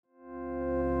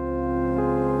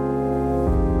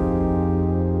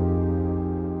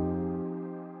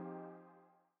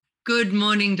Good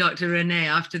morning, Dr. René.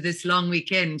 After this long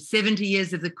weekend, 70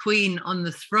 years of the Queen on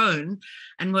the throne.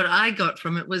 And what I got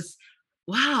from it was,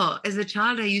 wow, as a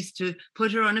child, I used to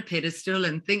put her on a pedestal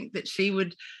and think that she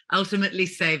would ultimately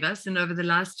save us. And over the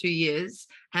last 2 years,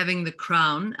 having the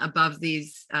crown above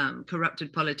these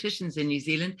corrupted politicians in New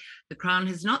Zealand, the crown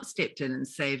has not stepped in and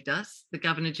saved us. The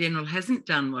Governor General hasn't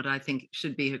done what I think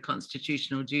should be her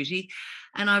constitutional duty.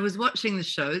 And I was watching the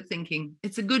show thinking,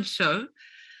 it's a good show,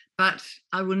 but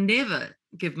I will never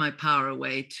give my power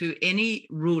away to any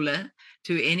ruler,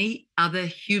 to any other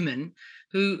human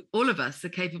who all of us are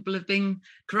capable of being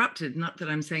corrupted. Not that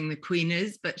I'm saying the Queen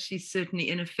is, but she's certainly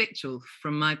ineffectual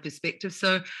from my perspective.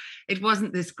 So it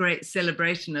wasn't this great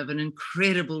celebration of an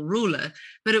incredible ruler,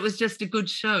 but it was just a good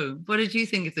show. What did you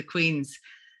think of the Queen's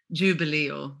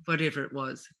Jubilee or whatever it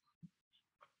was?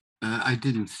 I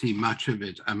didn't see much of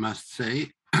it, I must say.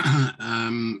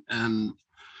 And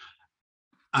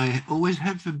I always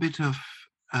have a bit of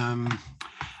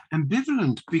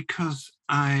ambivalent because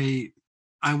I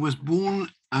was born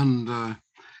under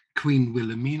Queen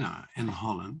Wilhelmina in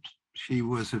Holland. She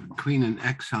was a queen in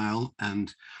exile,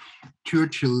 and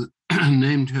Churchill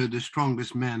named her the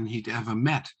strongest man he'd ever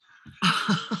met.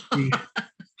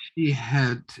 She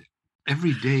had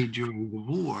every day during the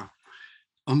war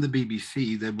on the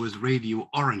BBC, there was Radio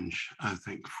Orange, I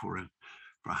think, for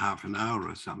half an hour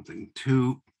or something,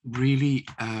 to really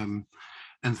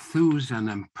enthuse and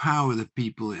empower the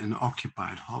people in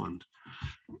occupied Holland.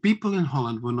 People in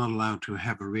Holland were not allowed to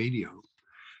have a radio.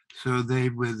 So they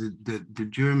were the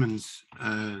Germans,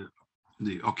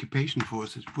 the occupation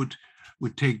forces would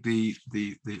take the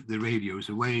radios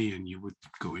away, and you would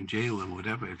go in jail and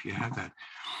whatever if you had that.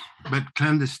 But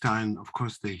clandestine, of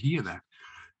course, they hear that.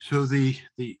 So the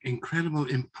incredible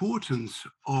importance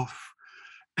of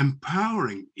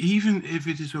empowering, even if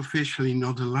it is officially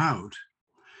not allowed,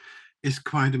 is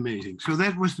quite amazing. So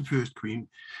that was the first queen.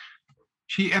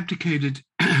 She abdicated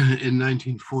in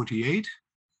 1948,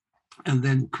 and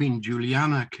then Queen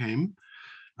Juliana came.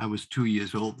 I was 2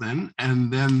 years old then,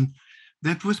 and then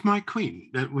that was my queen.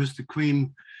 That was the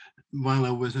queen while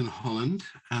I was in Holland,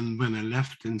 and when I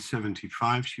left in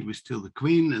 75, she was still the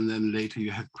queen, and then later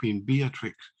you had Queen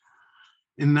Beatrix.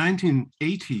 In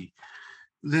 1980,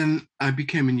 then I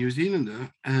became a New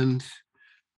Zealander, and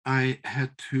I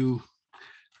had to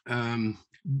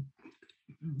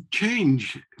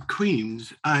change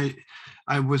queens. I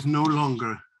was no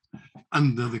longer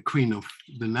under the Queen of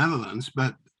the Netherlands,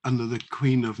 but under the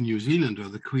Queen of New Zealand or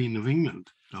the Queen of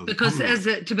England. Because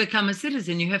to become a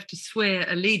citizen, you have to swear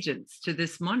allegiance to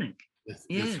this monarch.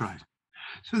 Yes. That's right.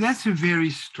 So that's a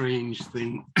very strange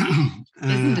thing.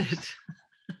 Isn't it?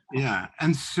 Yeah.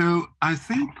 And so I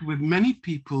think with many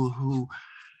people who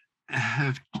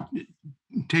have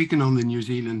taken on the New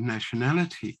Zealand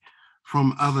nationality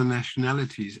from other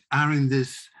nationalities are in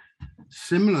this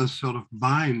similar sort of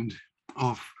bind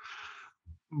of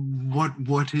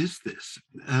what is this?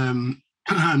 I'm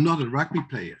not a rugby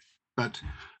player, but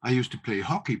I used to play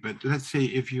hockey. But let's say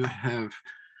if you have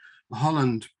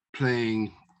Holland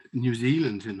playing New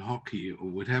Zealand in hockey or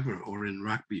whatever, or in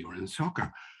rugby or in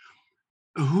soccer,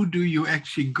 who do you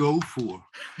actually go for?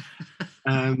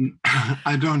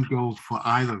 I don't go for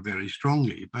either very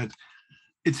strongly, but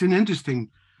it's an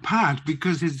interesting part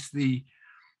because it's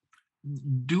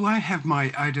do I have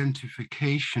my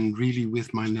identification really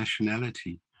with my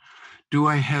nationality? Do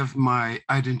I have my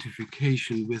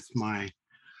identification with my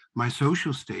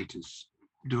social status?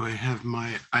 Do I have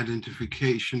my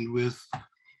identification with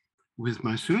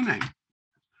my surname?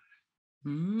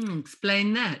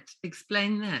 Explain that.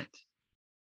 Explain that.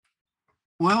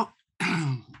 Well,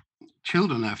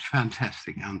 children are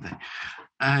fantastic, aren't they?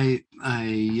 I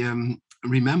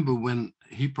remember when,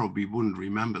 he probably wouldn't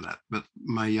remember that, but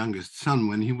my youngest son,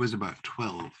 when he was about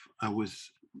 12, I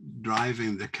was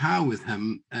driving the car with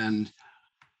him and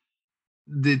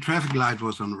the traffic light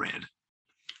was on red.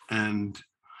 And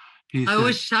he I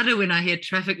always shudder when I hear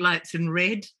traffic lights in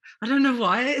red. I don't know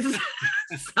why.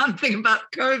 It's something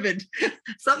about COVID,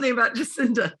 something about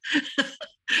Jacinda.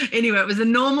 Anyway, it was a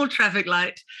normal traffic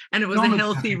light and it was a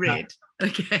healthy red.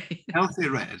 Okay. Healthy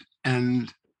red.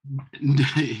 And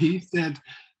he said,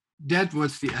 Dad,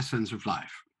 what's the essence of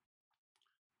life?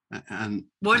 And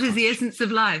what is the essence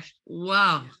of life?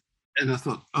 Wow. And I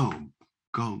thought, oh,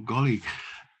 golly,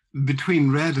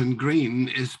 between red and green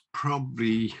is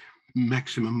probably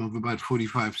maximum of about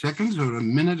 45 seconds or a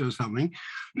minute or something.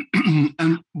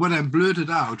 And what I blurted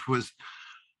out was,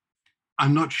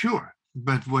 I'm not sure.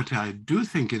 But what I do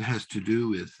think it has to do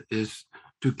with is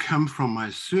to come from my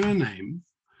surname,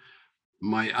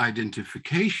 my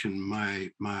identification, my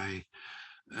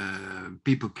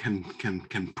people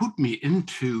can put me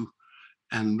into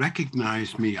and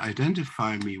recognize me,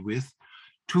 identify me with,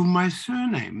 to my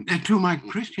surname, to my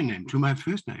Christian name, to my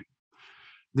first name,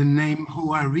 the name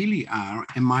who I really are,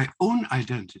 and my own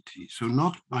identity. So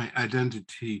not my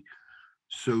identity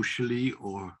socially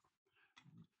or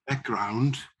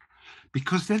background,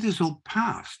 because that is all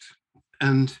past.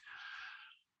 And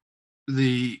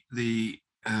the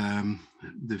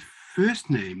first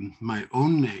name, my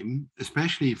own name,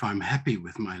 especially if I'm happy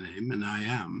with my name, and I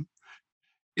am,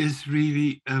 is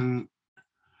really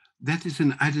that is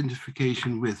an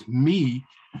identification with me,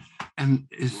 and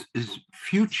is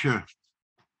future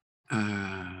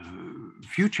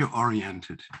future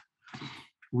oriented.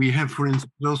 We have, for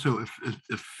instance, also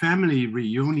a family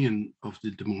reunion of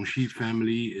the Monchy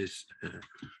family, is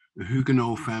a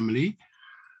Huguenot family,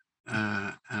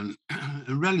 and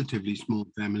a relatively small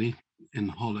family in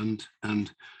Holland,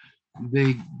 and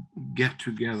they get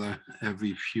together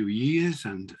every few years,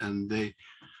 and they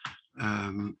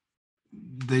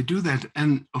do that.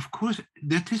 And of course,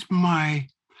 that is my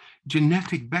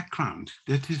genetic background.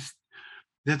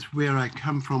 That's where I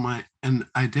come from, and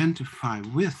identify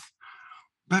with.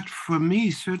 But for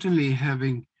me, certainly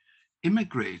having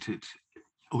immigrated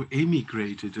or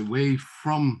emigrated away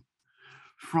from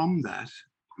that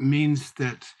means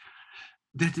that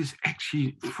that is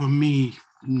actually, for me,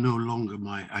 no longer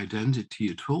my identity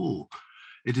at all.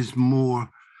 It is more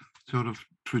sort of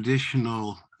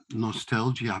traditional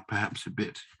nostalgia, perhaps a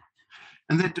bit.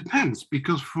 And that depends,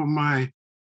 because for my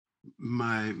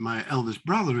eldest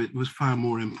brother, it was far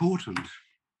more important.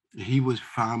 He was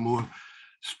far more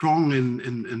strong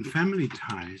in family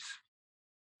ties.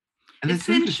 And it's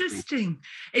interesting.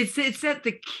 It's at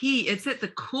the key, it's at the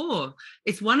core.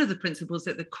 It's one of the principles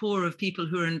at the core of people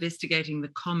who are investigating the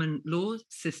common law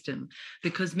system,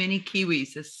 because many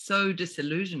Kiwis are so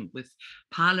disillusioned with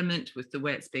Parliament, with the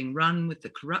way it's being run, with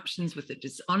the corruptions, with the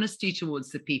dishonesty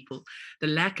towards the people, the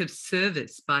lack of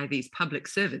service by these public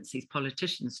servants, these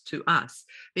politicians, to us.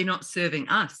 They're not serving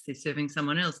us, they're serving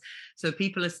someone else. So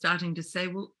people are starting to say,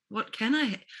 well, what can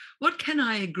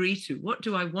I agree to? What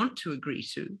do I want to agree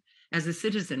to as a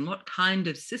citizen? What kind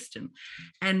of system?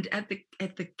 And at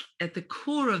the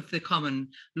core of the common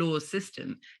law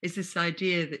system is this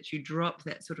idea that you drop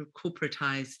that sort of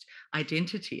corporatized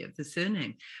identity of the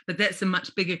surname. But that's a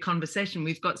much bigger conversation.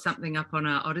 We've got something up on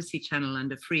our Odyssey channel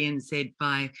under Free NZ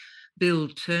by Bill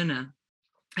Turner,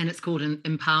 and it's called an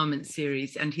Empowerment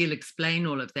Series, and he'll explain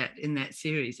all of that in that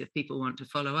series if people want to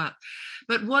follow up.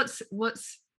 But what's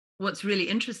really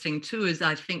interesting too is,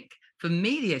 I think, for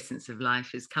me, the essence of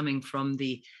life is coming from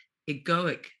the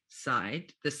egoic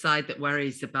side, the side that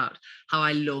worries about how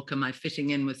I look, am I fitting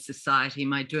in with society,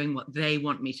 am I doing what they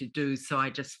want me to do, so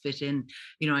I just fit in,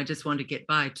 I just want to get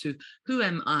by, to who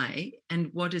am I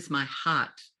and what does my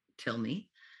heart tell me,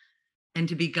 and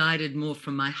to be guided more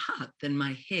from my heart than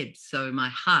my head. So my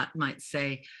heart might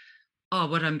say, oh,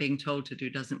 what I'm being told to do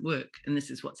doesn't work, and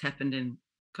this is what's happened in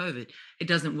COVID. It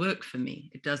doesn't work for me.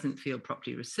 It doesn't feel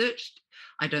properly researched.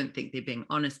 I don't think they're being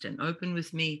honest and open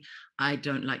with me. I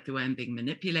don't like the way I'm being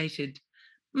manipulated.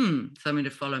 So I'm going to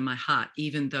follow my heart,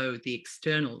 even though the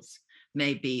externals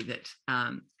may be that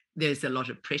there's a lot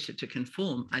of pressure to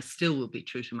conform. I still will be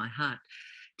true to my heart.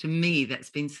 To me, that's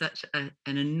been such an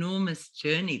enormous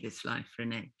journey, this life,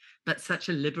 René, but such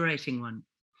a liberating one.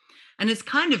 And it's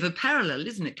kind of a parallel,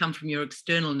 isn't it? Come from your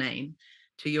external name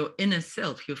to your inner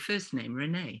self, your first name,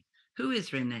 René. Who is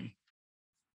René?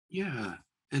 Yeah,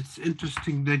 it's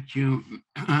interesting that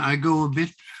I go a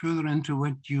bit further into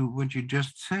what you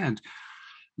just said.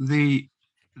 The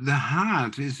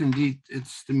heart is indeed,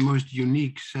 it's the most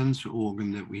unique sense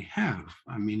organ that we have.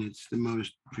 I mean, it's the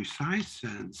most precise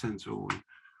sense organ.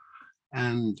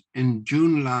 And in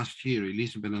June last year,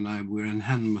 Elizabeth and I were in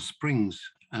Hanmer Springs,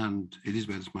 and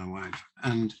Elizabeth is my wife.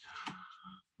 And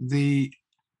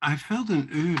I felt an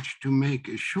urge to make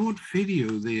a short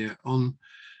video there on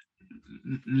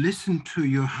listen to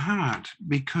your heart,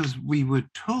 because we were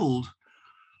told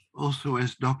also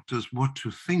as doctors what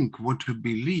to think, what to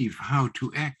believe, how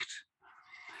to act.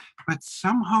 But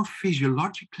somehow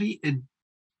physiologically it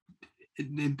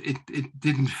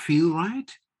didn't feel right.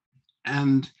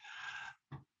 And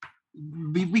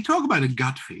we talk about a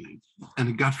gut feeling, and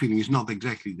a gut feeling is not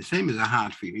exactly the same as a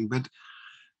heart feeling, but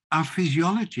our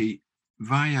physiology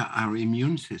via our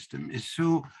immune system is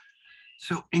so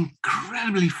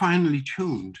incredibly finely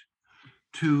tuned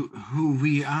to who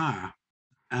we are,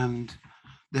 and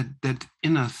that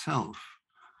inner self.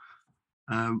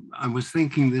 I was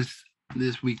thinking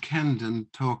this weekend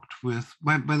and talked with.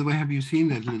 By the way, have you seen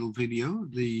that little video?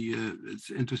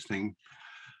 It's interesting.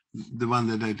 the one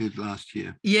that I did last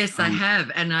year. Yes, I have,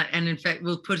 and in fact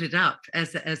we'll put it up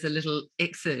as a little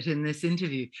excerpt in this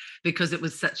interview, because it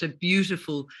was such a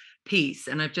beautiful piece.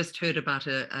 And I've just heard about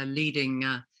a leading,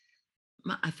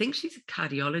 I think she's a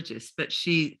cardiologist, but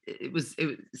it was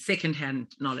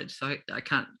secondhand knowledge, so I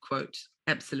can't quote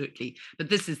absolutely, but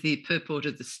this is the purport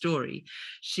of the story.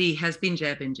 She has been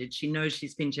jab injured. She knows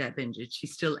she's been jab injured.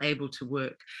 She's still able to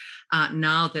work.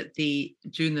 Now that the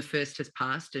June the 1st has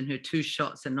passed and her 2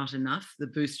 shots are not enough, the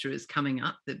booster is coming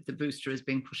up. The booster is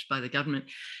being pushed by the government.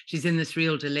 She's in this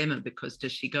real dilemma, because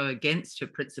does she go against her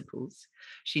principles?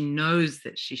 She knows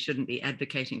that she shouldn't be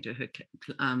advocating to her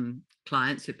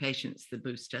clients, her patients, the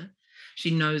booster.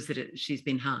 She knows that she's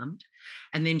been harmed.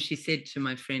 And then she said to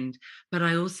my friend, but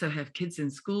I also have kids in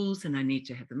schools and I need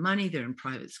to have the money. They're in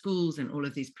private schools and all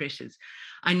of these pressures.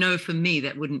 I know for me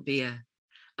that wouldn't be a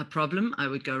problem. I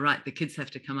would go, right, the kids have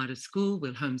to come out of school.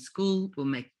 We'll homeschool. We'll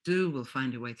make do. We'll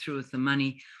find a way through with the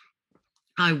money.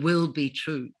 I will be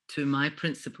true to my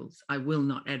principles. I will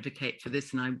not advocate for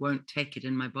this, and I won't take it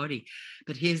in my body.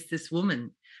 But here's this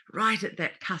woman right at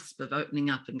that cusp of opening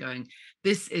up and going,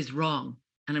 this is wrong,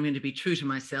 and I'm going to be true to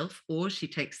myself. Or she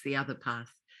takes the other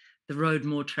path, the road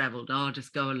more traveled. I'll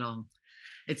just go along.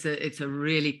 It's a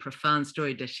really profound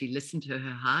story. Does she listen to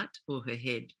her heart or her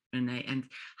head, René? And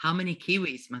how many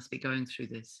Kiwis must be going through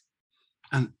this?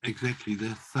 And exactly,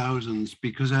 there are thousands,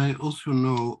 because I also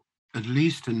know at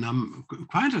least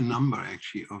quite a number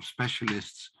actually, of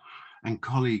specialists and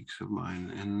colleagues of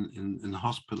mine in the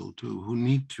hospital too, who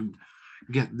need to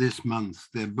get this month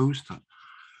their booster,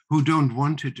 who don't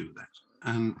want to do that,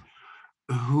 and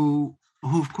who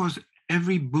of course,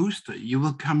 every booster you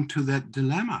will come to that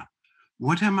dilemma.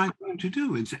 What am I going to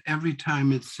do? It's every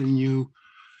time it's a new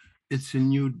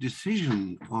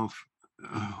decision of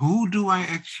who do I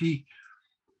actually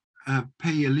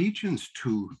pay allegiance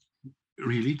to,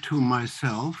 really, to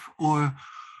myself or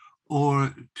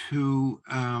to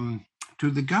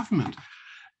the government.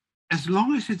 As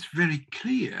long as it's very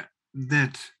clear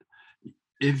that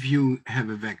if you have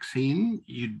a vaccine,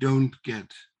 you don't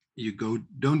get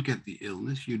the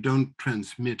illness, you don't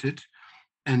transmit it,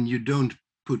 and you don't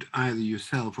put either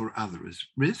yourself or others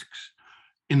risks.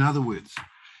 In other words,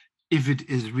 if it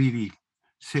is really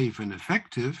safe and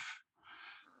effective,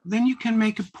 then you can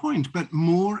make a point. But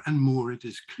more and more it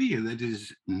is clear that it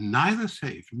is neither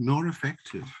safe nor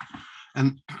effective.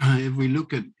 And if we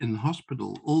look at in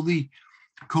hospital, all the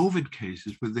COVID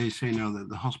cases where they say now that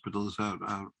the hospitals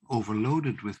are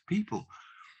overloaded with people.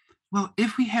 Well,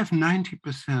 if we have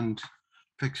 90%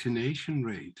 vaccination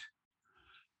rate,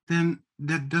 then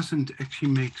that doesn't actually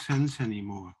make sense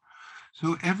anymore.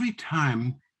 So every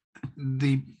time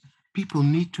the people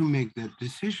need to make that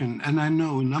decision, and I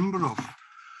know a number of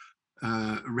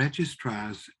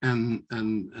registrars and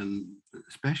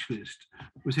specialists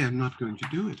who say, I'm not going to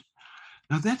do it.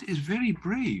 Now that is very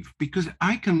brave, because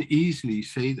I can easily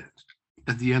say that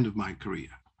at the end of my career.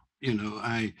 You know,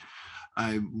 I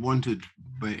wanted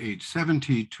by age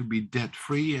 70 to be debt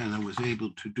free, and I was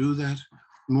able to do that,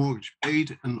 mortgage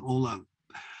paid and all that,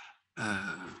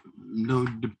 no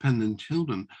dependent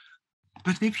children.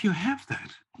 But if you have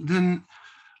that, then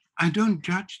I don't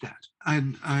judge that.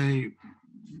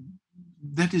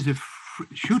 That is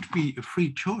should be a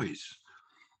free choice.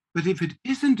 But if it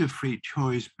isn't a free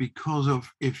choice because of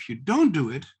if you don't do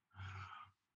it,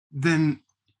 then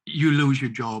you lose your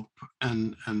job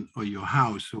and or your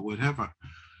house or whatever.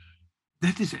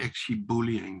 That is actually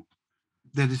bullying.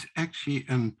 That is actually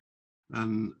an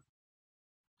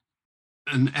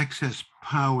excess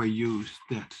power use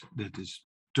that is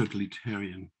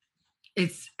totalitarian.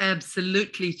 It's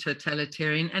absolutely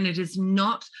totalitarian, and it is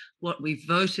not what we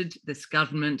voted this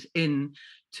government in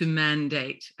to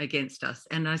mandate against us.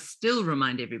 And I still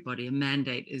remind everybody, a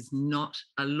mandate is not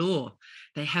a law.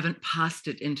 They haven't passed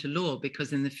it into law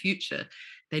because in the future,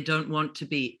 they want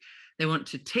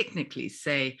to technically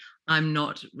say, I'm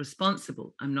not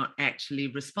responsible. I'm not actually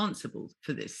responsible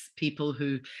for this. People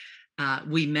who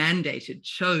we mandated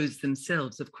chose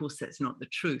themselves. Of course, that's not the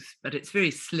truth, but it's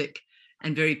very slick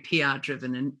and very PR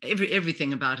driven, and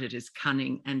everything about it is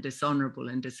cunning and dishonorable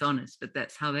and dishonest, but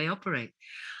that's how they operate.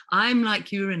 I'm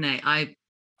like you, René.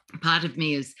 Part of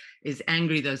me is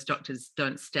angry those doctors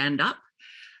don't stand up.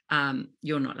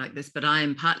 You're not like this, but I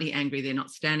am partly angry they're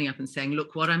not standing up and saying,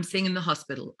 look, what I'm seeing in the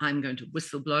hospital, I'm going to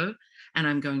whistle blow and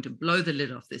I'm going to blow the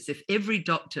lid off this. If every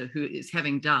doctor who is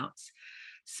having doubts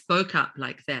spoke up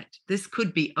like that, this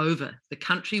could be over. The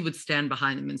country would stand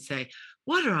behind them and say,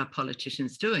 what are our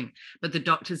politicians doing? But the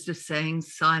doctors are staying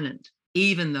silent,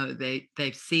 even though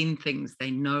they've seen things they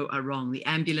know are wrong. The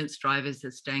ambulance drivers are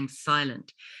staying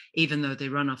silent, even though they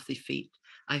run off their feet.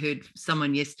 I heard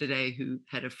someone yesterday who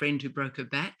had a friend who broke her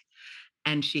back,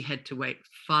 and she had to wait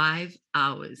 5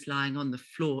 hours lying on the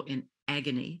floor in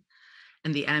agony,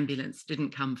 and the ambulance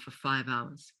didn't come for 5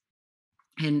 hours.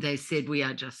 And they said, we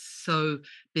are just so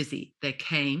busy. They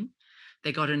came,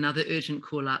 they got another urgent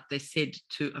call out. They said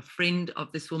to a friend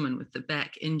of this woman with the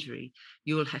back injury,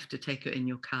 you will have to take her in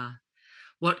your car.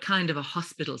 What kind of a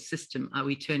hospital system are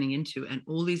we turning into? And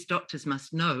all these doctors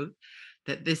must know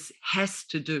that this has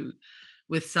to do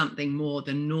with something more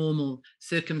than normal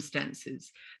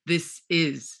circumstances. This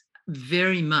is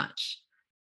very much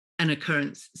an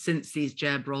occurrence since these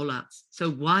jab rollouts. So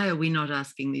why are we not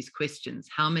asking these questions?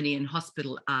 How many in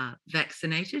hospital are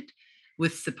vaccinated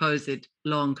with supposed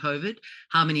long COVID?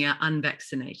 How many are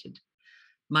unvaccinated?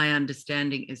 My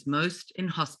understanding is most in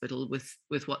hospital with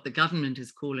what the government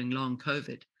is calling long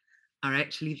COVID are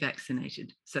actually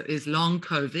vaccinated. So is long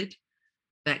COVID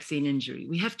vaccine injury?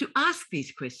 We have to ask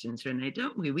these questions, René,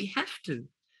 don't we? We have to.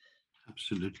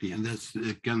 Absolutely. And that's,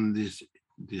 again, this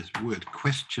word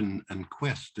question and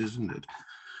quest, isn't it?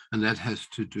 And that has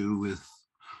to do with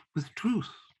truth,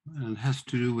 and has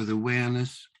to do with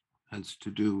awareness, has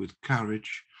to do with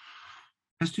courage,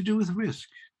 has to do with risk.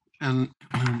 And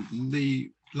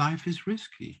the life is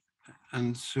risky.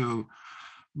 And so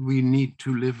we need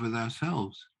to live with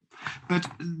ourselves. But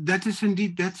that's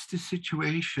the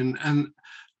situation. And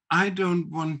I don't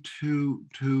want to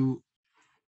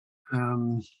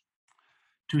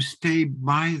stay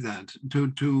by that, to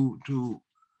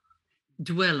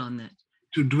dwell on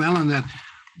that,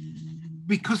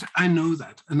 because I know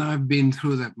that, and I've been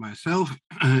through that myself.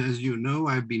 As you know,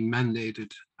 I've been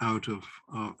mandated out of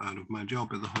my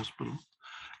job at the hospital,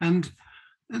 and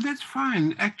that's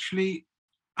fine. Actually,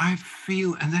 I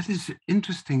feel, and that is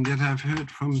interesting that I've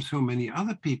heard from so many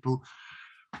other people,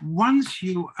 once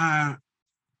you are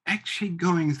actually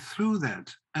going through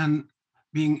that and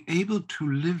being able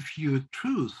to live your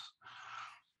truth,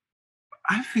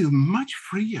 I feel much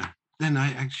freer than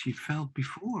I actually felt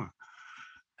before.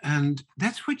 And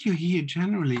that's what you hear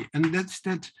generally. And that's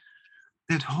that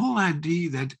whole idea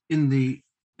that in the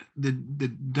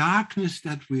darkness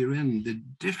that we're in, the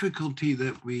difficulty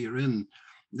that we're in,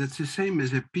 that's the same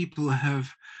as if people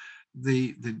have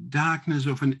the darkness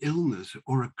of an illness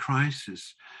or a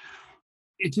crisis.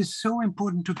 It is so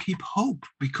important to keep hope,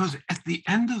 because at the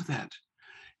end of that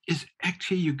is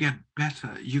actually you get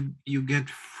better, you get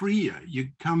freer, you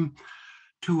come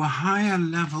to a higher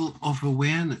level of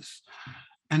awareness,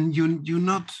 and you're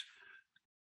not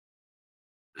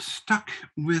stuck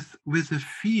with a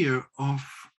fear of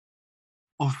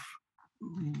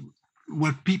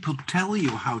what people tell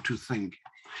you how to think.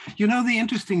 You know, the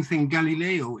interesting thing,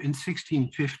 Galileo in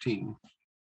 1615,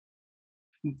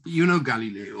 you know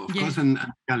Galileo, of course, and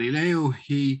Galileo,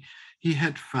 he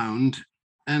had found,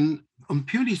 and on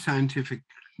purely scientific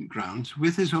grounds,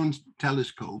 with his own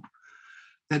telescope,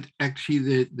 that actually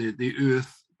the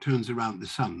Earth turns around the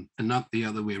sun and not the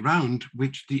other way around,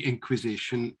 which the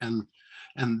Inquisition and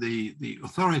the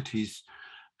authorities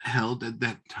held at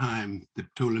that time, the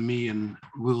Ptolemean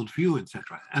worldview,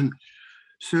 etc. And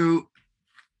so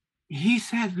he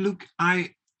said, look,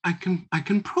 I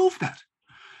can prove that.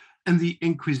 And the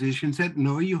Inquisition said,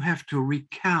 no, you have to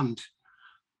recant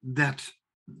that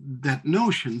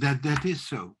notion that is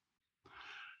so.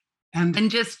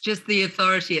 And just the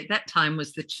authority at that time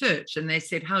was the church. And they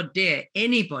said, how dare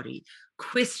anybody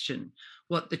question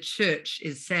what the church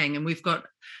is saying? And we've got,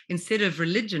 instead of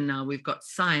religion now, we've got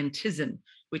scientism,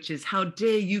 which is how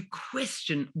dare you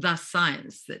question the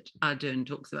science that Ardern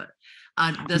talks about.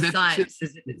 The science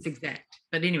is it's exact.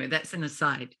 But anyway, that's an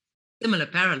aside. Similar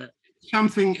parallel.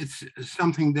 It's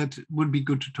something that would be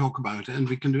good to talk about, and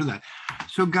we can do that.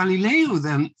 So Galileo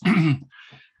then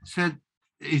said,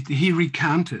 he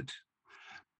recanted,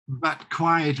 but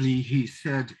quietly he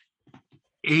said,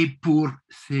 "Eppur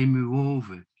se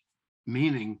muove,"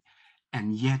 meaning,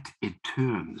 and yet it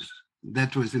turns.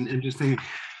 That was an interesting.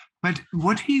 But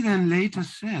what he then later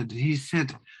said, he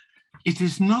said, it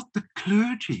is not the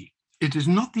clergy, it is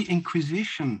not the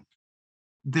Inquisition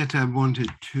that I wanted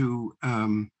to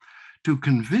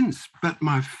convince, but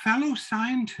my fellow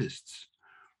scientists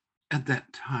at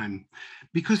that time,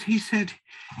 because he said,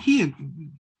 here,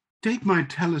 take my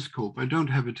telescope. I don't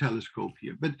have a telescope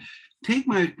here, but take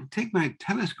my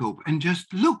telescope and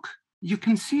just look. You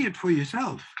can see it for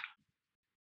yourself.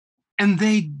 And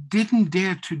they didn't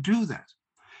dare to do that.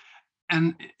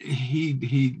 And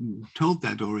he told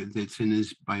that, or it's in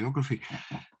his biography,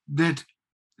 that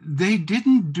they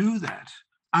didn't do that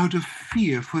out of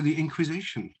fear for the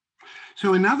Inquisition.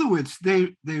 So in other words,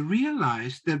 they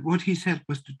realized that what he said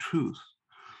was the truth.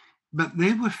 but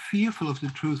they were fearful of the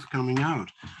truth coming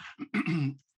out.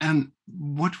 And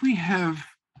what we have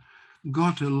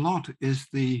got a lot is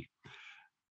the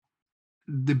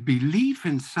belief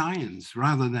in science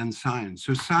rather than science.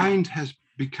 So science has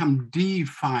become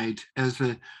deified as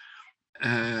a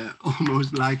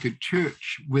almost like a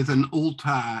church with an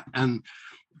altar and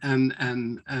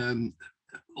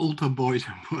altar boys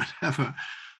and whatever,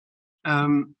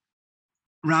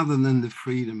 rather than the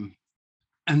freedom.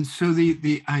 And so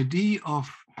the idea of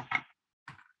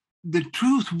the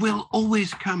truth will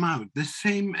always come out, the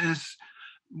same as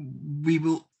we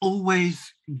will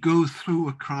always go through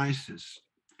a crisis.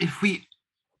 If we're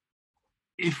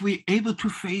able to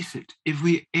face it, if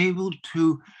we're able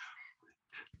to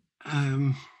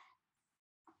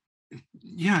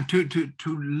to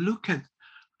look at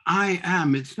I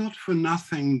am, it's not for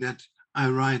nothing that I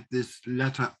write this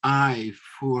letter I,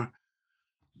 for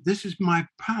this is my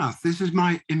path, this is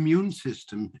my immune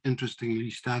system, interestingly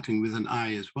starting with an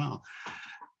I as well.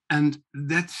 And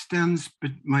that stands,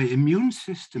 but my immune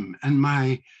system and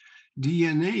my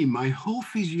DNA, my whole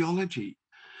physiology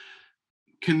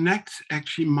connects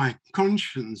actually my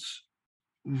conscience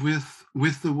with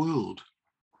the world.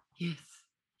 Yes.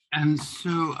 And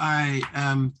so I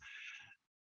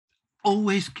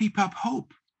always keep up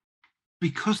hope,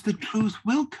 because the truth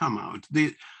will come out.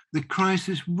 The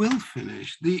crisis will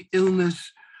finish. The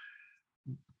illness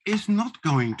is not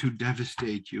going to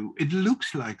devastate you. It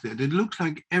looks like that. It looks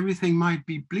like everything might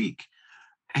be bleak,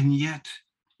 and yet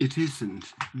it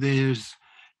isn't.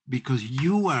 Because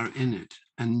you are in it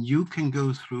and you can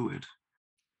go through it.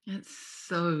 That's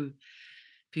so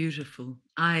beautiful.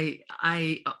 I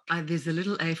there's a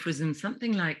little aphorism,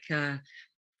 something like,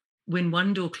 when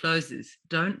one door closes,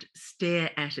 don't stare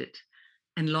at it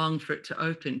and long for it to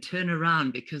open. Turn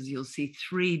around, because you'll see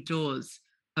 3 doors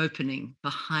opening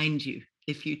behind you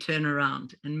if you turn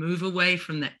around and move away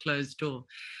from that closed door.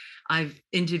 I've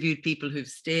interviewed people who've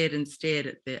stared and stared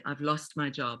at their, I've lost my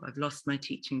job, I've lost my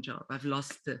teaching job, I've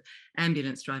lost the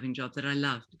ambulance driving job that I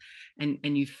loved, and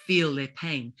you feel their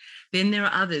pain. Then there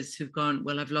are others who've gone,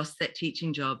 well, I've lost that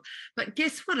teaching job, but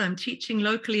guess what? I'm teaching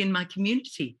locally in my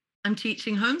community. I'm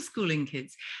teaching homeschooling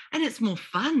kids, and it's more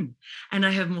fun, and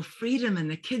I have more freedom, and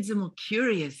the kids are more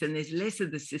curious, and there's less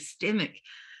of the systemic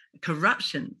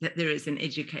corruption that there is in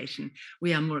education.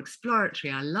 We are more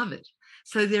exploratory. I love it.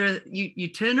 So you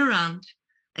turn around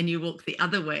and you walk the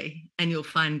other way, and you'll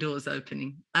find doors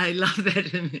opening. I love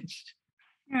that image.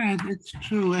 Yeah, it's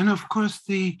true. And of course,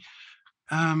 the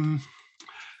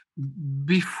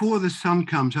before the sun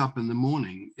comes up in the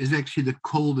morning is actually the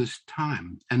coldest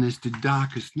time and is the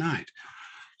darkest night.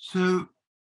 So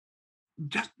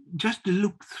just to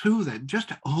look through that, just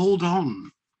to hold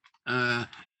on.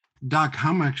 Dag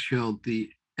Hammarskjöld, the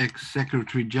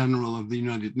ex-Secretary General of the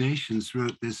United Nations,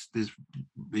 wrote this.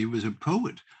 He was a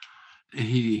poet.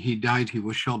 He died. He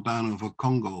was shot down over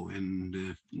Congo in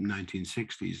the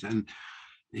 1960s, and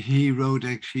he wrote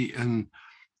actually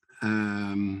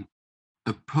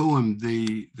a poem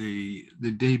the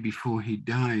day before he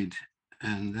died,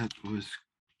 and that was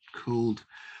called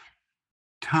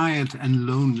 "Tired and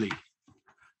Lonely."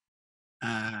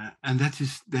 And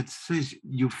that says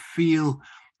you feel,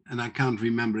 and I can't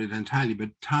remember it entirely, but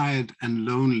tired and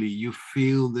lonely. You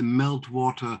feel the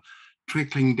meltwater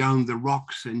trickling down the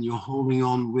rocks, and you're holding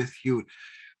on with you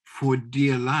for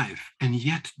dear life, and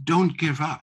yet don't give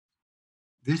up.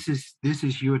 This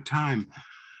is your time.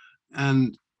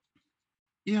 And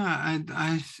yeah,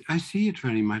 I see it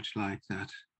very much like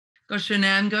that. Gosh,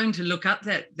 René, I'm going to look up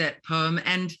that poem,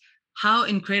 and how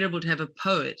incredible to have a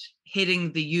poet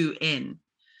heading the UN,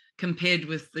 compared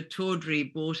with the tawdry,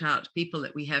 bought-out people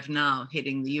that we have now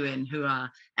heading the UN, who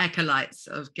are acolytes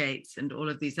of Gates and all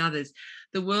of these others.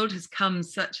 The world has come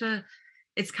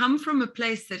it's come from a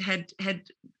place that had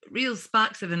real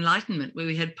sparks of enlightenment, where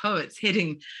we had poets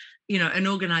heading, an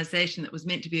organization that was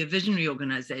meant to be a visionary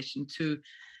organization, to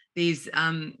these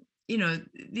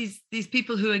these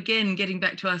people who, again, getting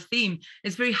back to our theme,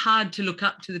 it's very hard to look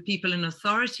up to the people in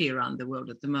authority around the world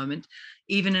at the moment,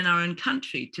 even in our own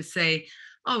country, to say,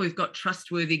 oh, we've got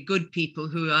trustworthy, good people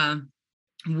who are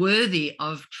worthy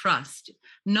of trust.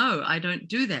 No, I don't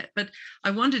do that. But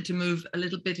I wanted to move a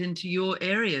little bit into your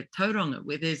area, Tauranga,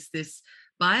 where there's this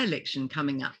by-election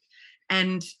coming up,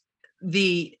 and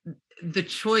the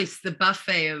choice, the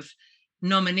buffet of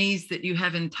nominees that you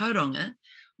have in Tauranga.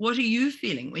 What are you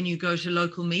feeling when you go to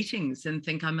local meetings and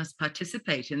think, I must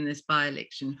participate in this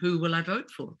by-election? Who will I vote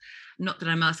for? Not that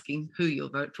I'm asking who you'll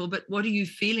vote for, but what are you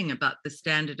feeling about the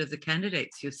standard of the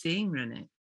candidates you're seeing, René?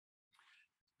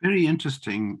 Very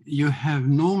interesting. You have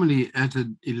normally at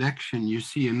an election, you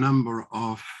see a number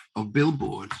of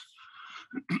billboards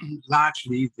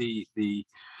largely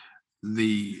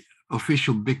the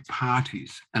official big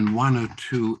parties and one or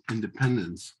two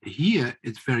independents. Here,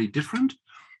 it's very different,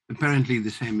 apparently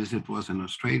the same as it was in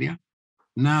Australia.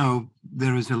 Now,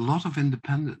 there is a lot of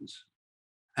independence.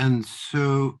 And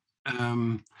so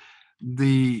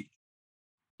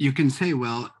you can say,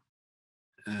 well,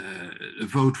 a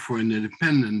vote for an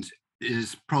independent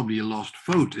is probably a lost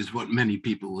vote, is what many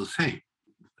people will say,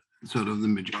 sort of the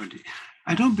majority.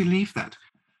 I don't believe that.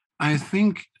 I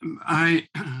think I'll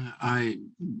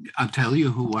tell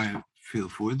you who I feel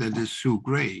for. That is Sue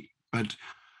Gray, but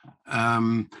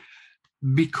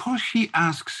because she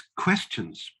asks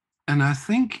questions, and I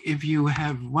think if you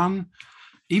have one,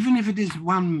 even if it is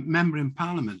one member in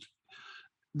Parliament,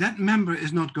 that member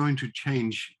is not going to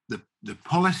change the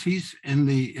policies in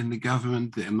the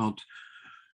government. They're not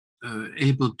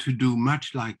able to do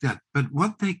much like that. But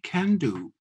what they can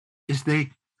do is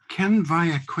they can,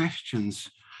 via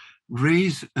questions,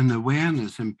 raise an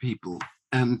awareness in people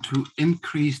and to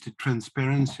increase the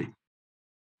transparency.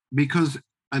 Because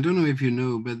I don't know if you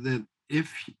know, but that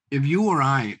if you or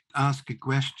I ask a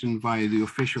question via the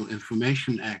Official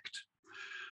Information Act,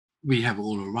 we have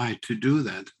all a right to do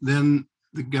that, then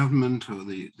the government or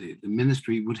the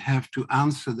ministry would have to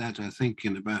answer that, I think,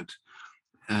 in about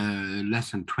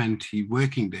less than 20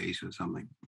 working days or something.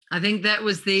 I think that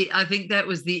was the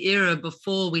era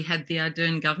before we had the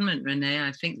Ardern government, René.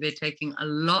 I think they're taking a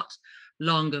lot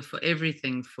longer for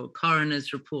everything, for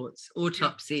coroner's reports,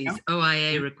 autopsies,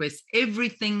 OIA requests.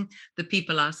 Everything the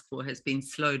people ask for has been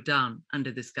slowed down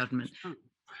under this government.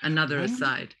 Another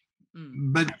aside.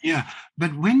 But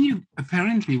when you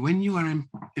are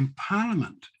in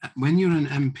Parliament, when you're an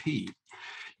MP,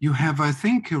 you have, I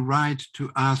think, a right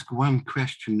to ask one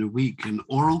question a week, an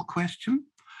oral question,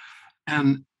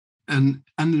 and an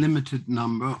unlimited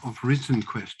number of written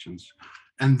questions.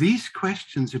 And these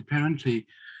questions apparently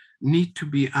need to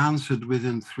be answered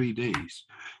within 3 days.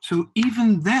 So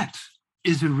even that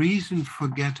is a reason for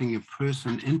getting a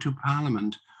person into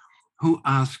Parliament who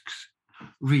asks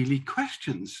really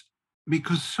questions,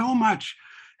 because so much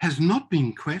has not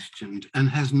been questioned and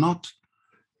has not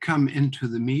come into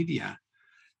the media.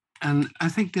 And I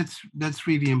think that's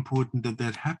really important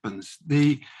that happens.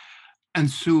 And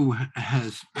Sue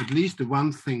has at least the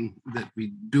one thing that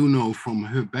we do know from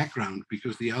her background,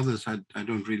 because the others I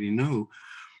don't really know,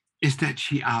 is that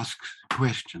she asks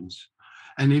questions.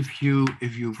 And if you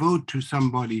vote to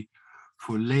somebody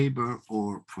for Labour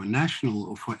or for National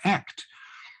or for ACT,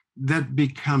 that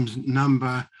becomes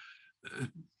number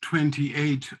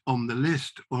 28 on the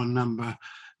list or number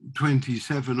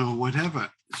 27 or whatever.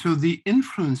 So the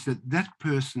influence that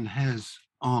person has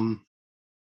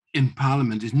in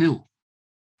Parliament is nil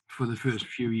for the first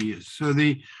few years. So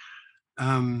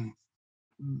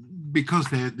because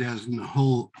there's a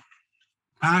whole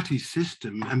party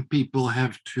system and people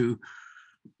have to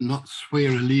not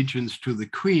swear allegiance to the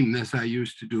Queen as I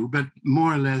used to do, but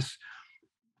more or less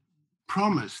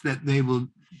promise that they will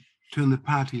turn the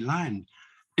party line.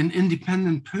 An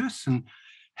independent person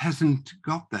hasn't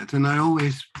got that. And I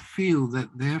always feel that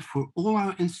therefore all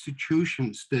our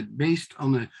institutions that based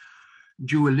on a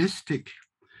dualistic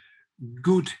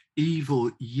good, evil,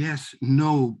 yes,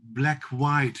 no, black,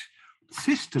 white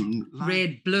system.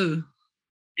 Red, blue.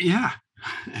 Yeah,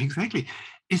 exactly.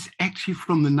 It's actually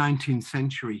from the 19th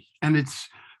century, and it's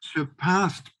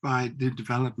surpassed by the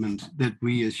development that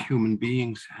we as human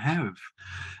beings have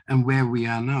and where we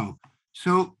are now.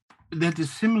 So that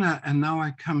is similar. And now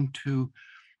I come to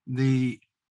the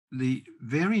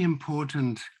very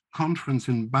important conference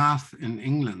in Bath in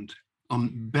England on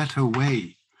Better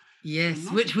Way. Yes,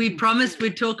 which we promised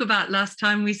we'd talk about last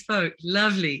time we spoke.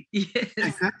 Lovely. Yes.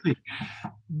 Exactly.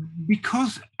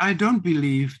 Because I don't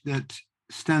believe that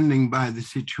standing by the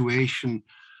situation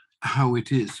how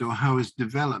it is or how it's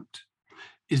developed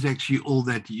is actually all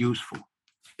that useful.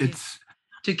 It's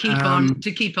to keep on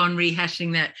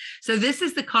rehashing that. So this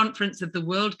is the conference of the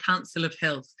World Council of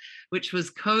Health, which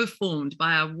was co-formed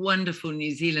by a wonderful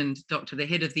New Zealand doctor, the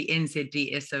head of the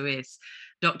NZD-SOS,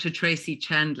 Dr. Tracy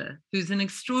Chandler, who's an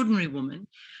extraordinary woman,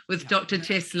 with Dr.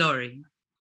 Tess Laurie.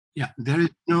 Yeah, there's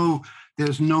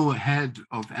no head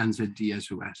of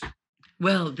NZD-SOS.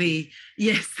 Well,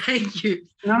 yes, thank you.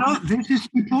 No, this is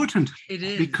important. It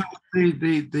is. Because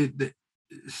the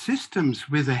systems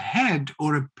with a head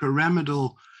or a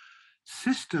pyramidal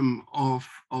system of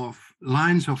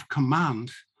lines of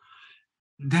command,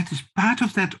 that is part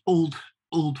of that old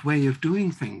way of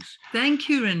doing things. Thank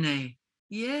you, René.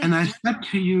 Yes. And I said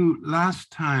to you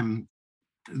last time,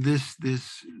 this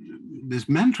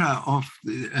mantra of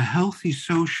a healthy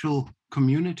social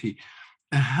community,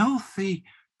 a healthy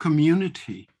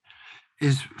community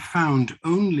is found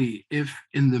only if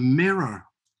in the mirror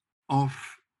of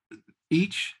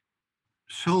each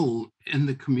soul in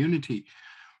the community,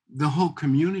 the whole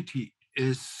community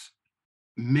is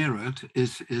mirrored,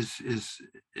 is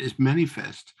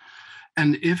manifest.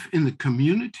 And if in the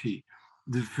community,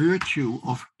 the virtue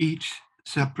of each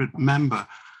separate member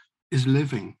is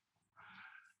living,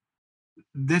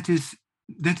 that is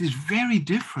very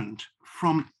different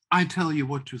from I tell you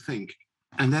what to think.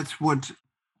 And that's what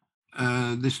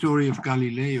the story of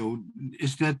Galileo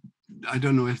is. That I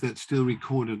don't know if that's still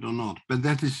recorded or not, but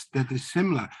that is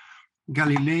similar.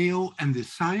 Galileo and the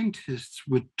scientists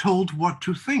were told what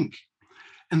to think,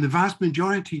 and the vast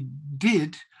majority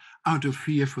did out of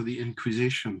fear for the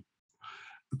Inquisition,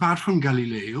 apart from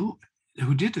Galileo,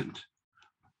 who didn't.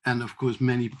 And of course,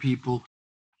 many people,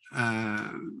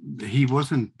 he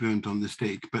wasn't burnt on the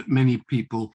stake, but many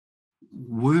people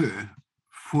were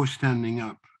for standing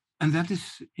up. And that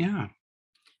is, yeah.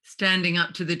 Standing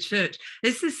up to the church.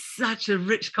 This is such a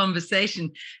rich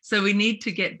conversation. So we need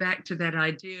to get back to that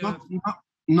idea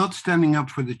not standing up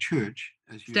for the church,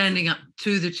 as you standing up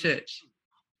to the church.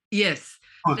 Yes,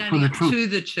 standing up to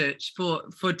the church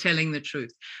for telling the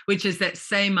truth, which is that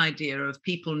same idea of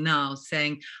people now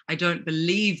saying, I don't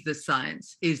believe the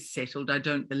science is settled. I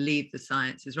don't believe the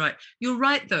science is right. You're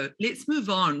right, though. Let's move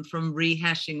on from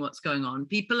rehashing what's going on.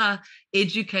 People are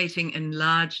educating in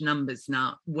large numbers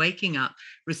now, waking up,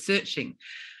 researching.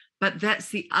 But that's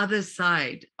the other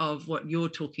side of what you're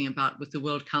talking about with the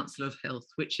World Council of Health,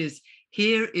 which is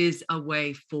here is a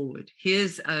way forward.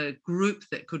 Here's a group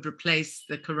that could replace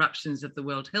the corruptions of the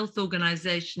World Health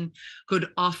Organization, could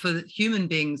offer human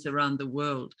beings around the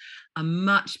world a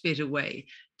much better way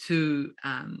to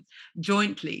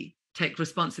jointly take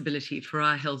responsibility for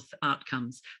our health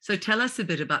outcomes. So tell us a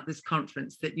bit about this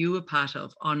conference that you were part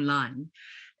of online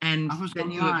and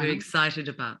that you were very excited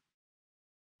about.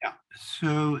 Yeah,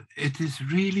 so it is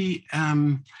really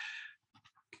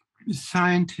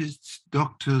scientists,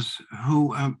 doctors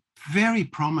who are very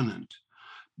prominent,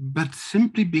 but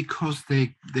simply because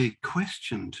they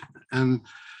questioned, and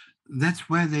that's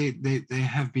where they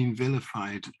have been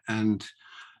vilified and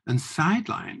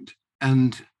sidelined.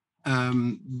 And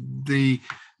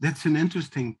that's an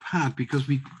interesting part, because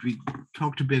we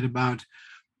talked a bit about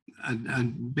a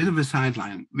bit of a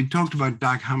sideline. We talked about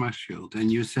Dag Hammarskjöld,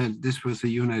 and you said this was the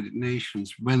United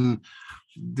Nations when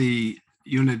the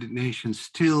United Nations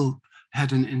still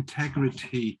had an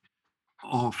integrity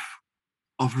of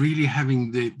really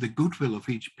having the goodwill of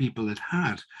each people it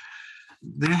had.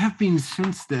 There have been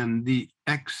since then the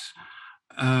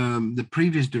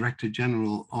previous Director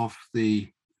General of the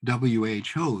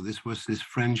WHO. This was this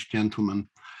French gentleman.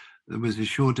 There was a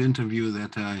short interview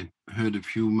that I heard a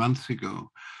few months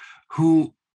ago,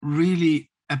 who really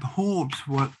abhors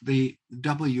what the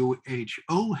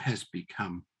WHO has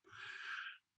become.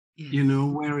 Yes. You know,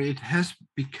 where it has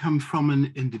become from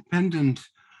an independent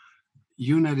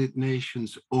United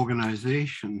Nations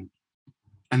organization,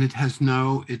 and it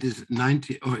is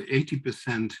 90 or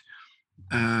 80%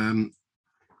 a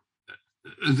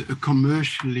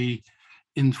commercially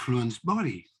influenced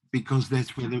body, because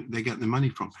that's where they get the money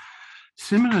from.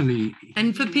 Similarly,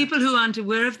 and for people who aren't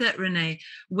aware of that, René,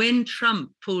 when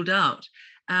Trump pulled out,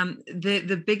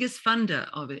 the biggest funder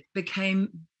of it became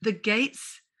the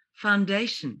Gates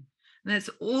Foundation. And that's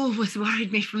always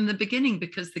worried me from the beginning,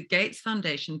 because the Gates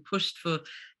Foundation pushed for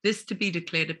this to be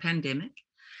declared a pandemic.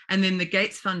 And then the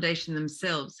Gates Foundation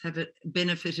themselves have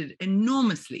benefited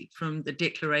enormously from the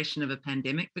declaration of a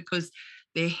pandemic, because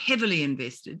they're heavily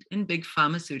invested in big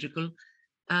pharmaceutical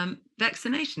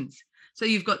vaccinations. So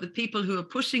you've got the people who are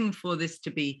pushing for this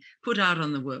to be put out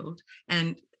on the world,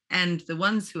 and the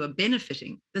ones who are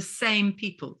benefiting, the same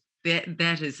people.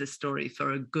 That is a story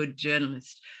for a good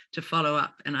journalist to follow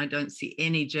up, and I don't see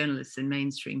any journalists in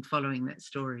mainstream following that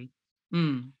story.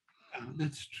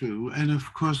 That's true, and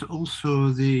of course also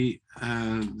the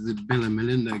Bill and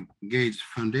Melinda Gates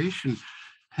Foundation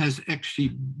has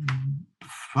actually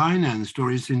financed,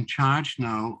 or is in charge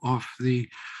now of the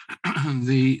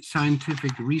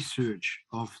scientific research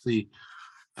of the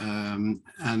and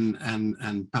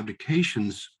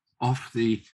publications of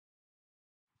the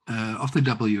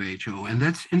WHO. And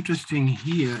that's interesting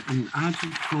here, an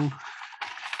article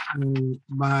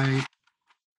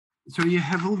so you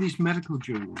have all these medical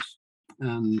journals.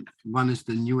 One is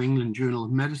the New England Journal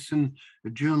of Medicine, a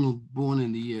journal born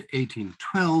in the year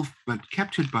 1812, but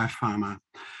captured by pharma.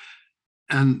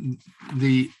 And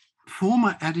the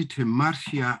former editor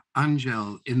Marcia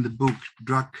Angel, in the book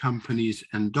Drug Companies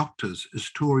and Doctors, A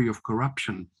Story of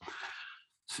Corruption,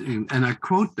 and I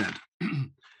quote that,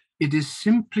 It is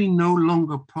simply no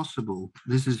longer possible.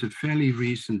 This is a fairly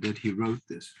recent that he wrote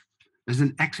this as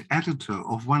an ex-editor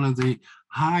of one of the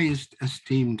highest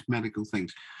esteemed medical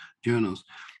things, journals.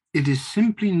 It is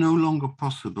simply no longer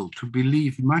possible to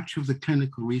believe much of the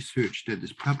clinical research that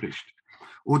is published,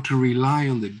 or to rely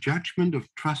on the judgment of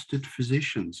trusted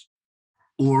physicians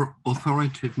or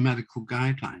authoritative medical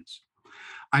guidelines.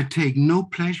 I take no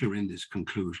pleasure in this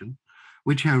conclusion,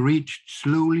 which I reached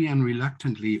slowly and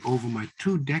reluctantly over my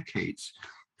 2 decades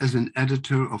as an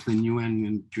editor of the New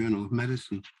England Journal of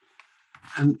Medicine.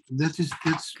 And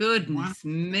that's goodness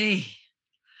me.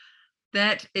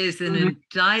 That is an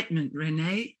indictment,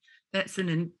 René. That's an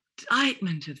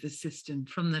indictment of the system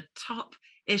from the top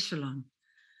echelon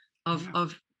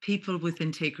of people with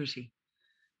integrity.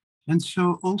 And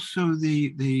so also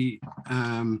the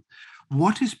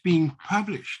what is being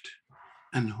published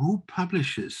and who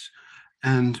publishes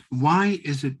and why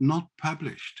is it not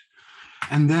published?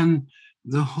 And then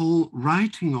the whole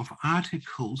writing of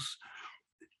articles.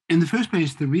 In the first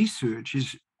place, the research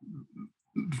is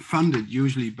funded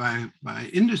usually by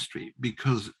industry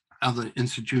because other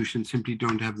institutions simply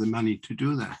don't have the money to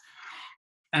do that.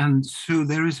 And so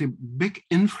there is a big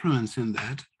influence in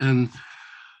that. And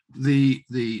the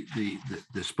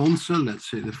sponsor, let's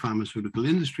say the pharmaceutical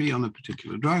industry on a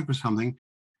particular drug or something,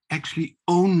 actually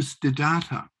owns the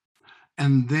data,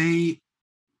 and they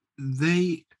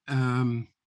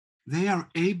are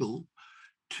able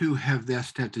to have their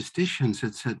statisticians,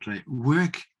 etc.,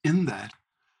 work in that.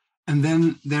 And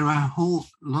then there are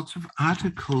lots of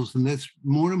articles, and that's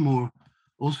more and more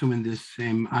also in this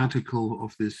same article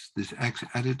of this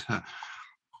ex-editor,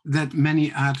 that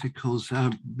many articles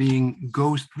are being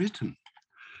ghost written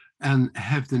and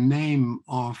have the name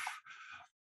of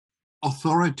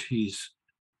authorities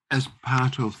as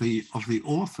part of the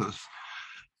authors.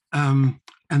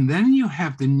 And then you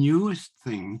have the newest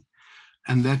thing,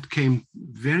 and that came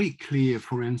very clear,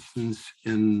 for instance,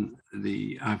 in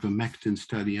the ivermectin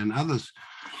study and others,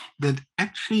 that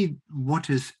actually what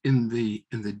is in the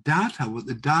data, what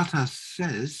the data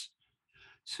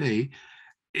say,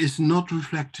 is not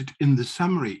reflected in the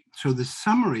summary. So the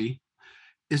summary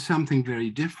is something very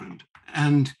different.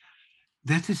 And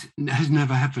that has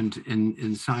never happened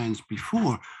in science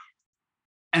before.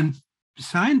 And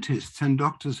scientists and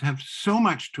doctors have so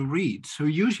much to read. So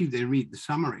usually they read the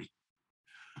summary.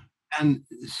 And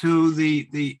so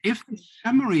if the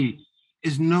summary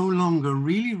is no longer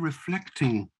really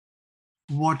reflecting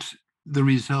what the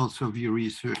results of your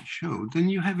research show, then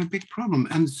you have a big problem.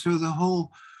 And so the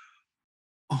whole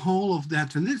of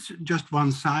that, and this is just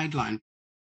one sideline.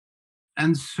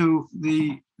 And so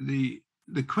the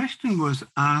question was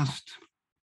asked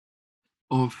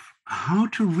of how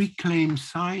to reclaim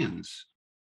science.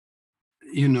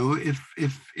 You know,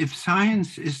 if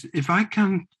science is, if I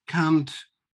can't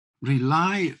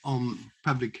rely on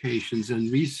publications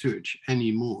and research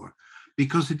anymore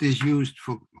because it is used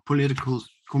for political,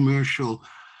 commercial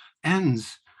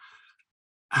ends,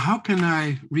 how can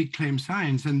I reclaim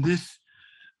science? And this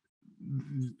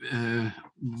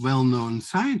well-known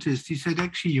scientist, he said,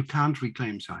 actually, you can't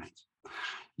reclaim science.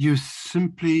 You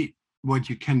simply, what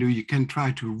you can do, you can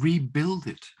try to rebuild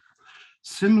it.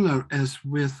 Similar as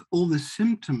with all the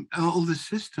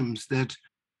systems that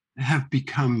have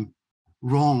become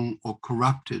wrong or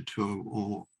corrupted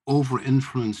or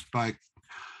over-influenced by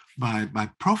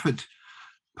profit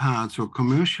parts or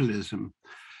commercialism,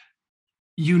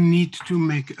 you need to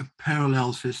make a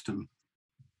parallel system,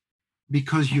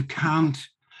 because you can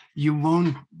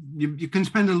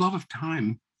spend a lot of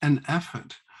time and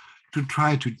effort to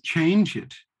try to change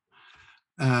it,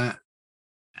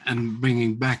 and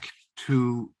bringing back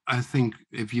to, I think,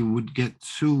 if you would get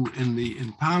Sue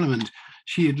in Parliament,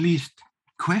 she at least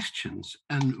questions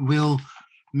and will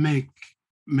make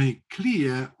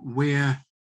clear where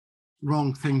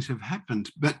wrong things have happened.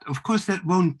 But of course, that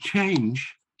won't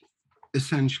change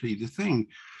essentially the thing.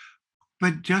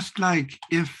 But just like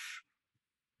if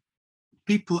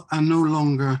people are no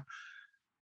longer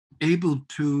able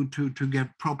to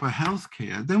get proper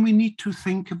healthcare, then we need to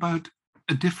think about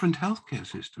a different healthcare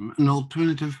system, an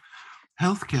alternative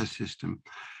healthcare system.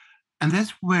 And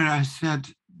that's where I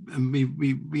said,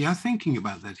 we are thinking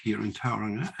about that here in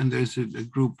Tauranga, and there's a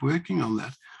group working on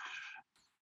that.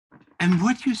 And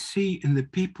what you see in the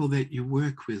people that you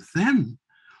work with then,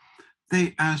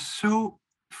 they are so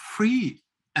free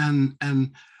and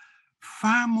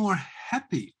far more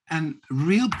happy, and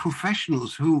real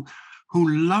professionals who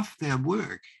love their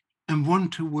work and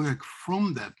want to work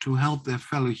from that to help their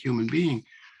fellow human being.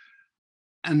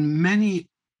 And many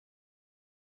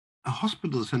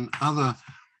hospitals and other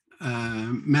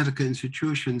medical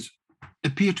institutions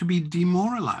appear to be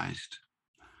demoralized.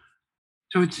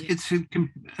 So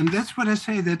and that's what I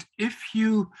say, that if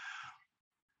you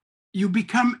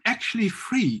become actually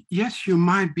free, yes, you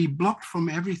might be blocked from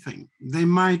everything. They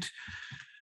might,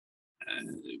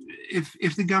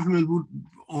 if the government would,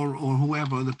 or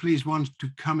whoever, the police wants to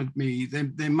come at me,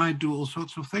 they might do all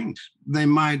sorts of things. They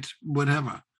might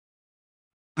whatever.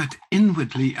 But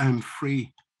inwardly, I'm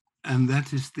free. And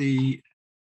that is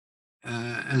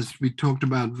as we talked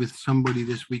about with somebody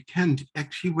this weekend,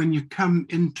 actually, when you come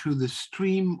into the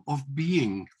stream of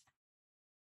being,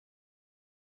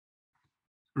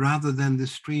 rather than the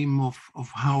stream of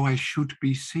how I should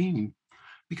be seen.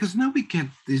 Because now we get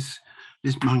this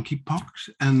monkeypox,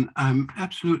 and I'm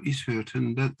absolutely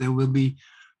certain that there will be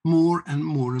more and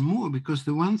more and more, because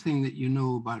the one thing that you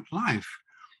know about life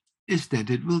is that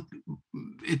it will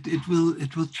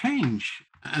change,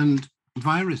 and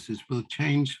viruses will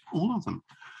change, all of them.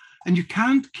 And you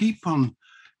can't keep on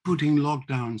putting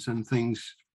lockdowns and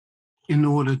things in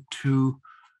order to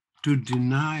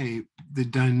deny the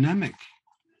dynamic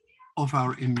of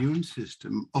our immune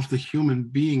system, of the human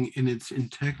being in its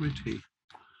integrity.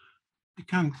 You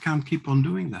can't keep on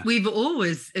doing that. We've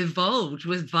always evolved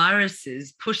with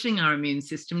viruses pushing our immune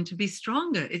system to be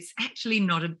stronger. It's actually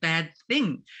not a bad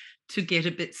thing to get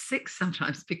a bit sick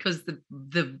sometimes, because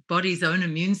the body's own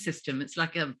immune system, it's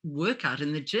like a workout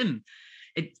in the gym.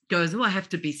 It goes, oh, I have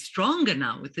to be stronger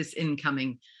now with this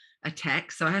incoming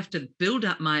attack. So I have to build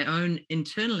up my own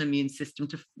internal immune system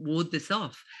to ward this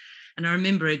off. And I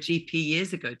remember a GP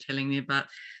years ago telling me about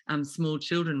small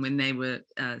children when they were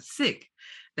sick.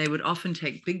 They would often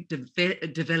take big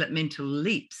developmental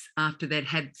leaps after they'd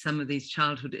had some of these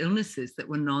childhood illnesses that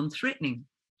were non-threatening.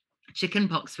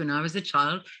 Chickenpox, when I was a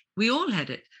child, we all had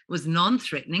it. It was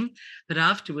non-threatening, but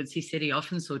afterwards he said he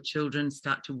often saw children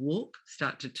start to walk,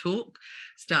 start to talk,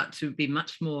 start to be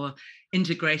much more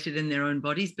integrated in their own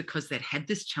bodies, because they'd had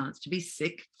this chance to be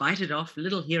sick, fight it off,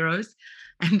 little heroes,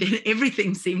 and then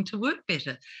everything seemed to work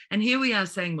better. And here we are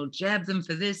saying, well, jab them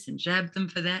for this and jab them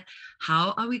for that.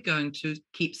 How are we going to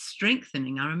keep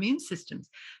strengthening our immune systems?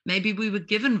 Maybe we were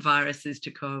given viruses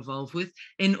to co-evolve with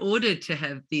in order to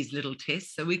have these little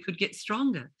tests so we could get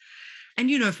stronger. And,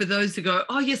 you know, for those who go,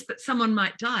 oh, yes, but someone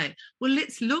might die. Well,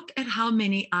 let's look at how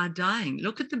many are dying.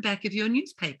 Look at the back of your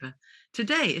newspaper.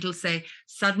 Today, it'll say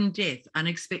sudden death,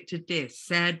 unexpected death,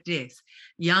 sad death,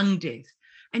 young death.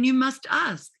 And you must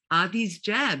ask, are these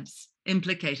jabs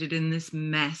implicated in this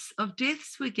mass of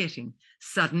deaths we're getting,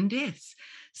 sudden deaths?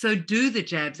 So do the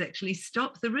jabs actually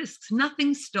stop the risks?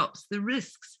 Nothing stops the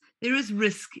risks. There is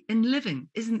risk in living,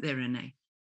 isn't there, René?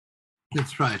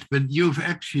 That's right. But you've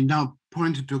actually now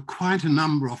pointed to quite a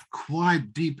number of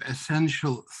quite deep,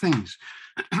 essential things.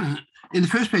 In the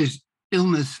first place,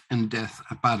 illness and death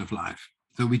are part of life.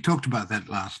 So we talked about that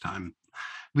last time.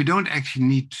 We don't actually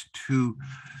need to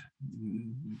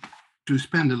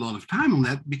spend a lot of time on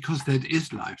that, because that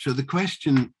is life. So the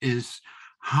question is,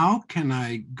 how can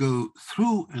I go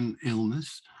through an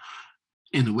illness?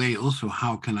 In a way, also,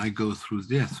 how can I go through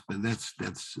death? But that's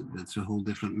a whole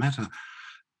different matter.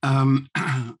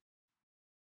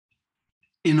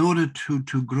 In order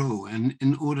to grow and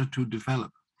in order to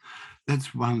develop.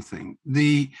 That's one thing.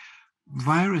 The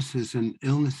viruses and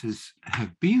illnesses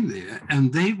have been there,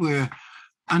 and they were,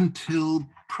 until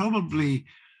probably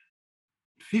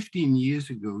 15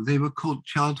 years ago, they were called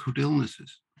childhood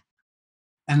illnesses.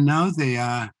 And now they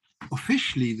are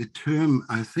officially, the term,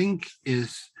 I think,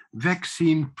 is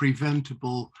vaccine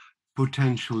preventable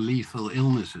potential lethal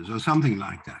illnesses, or something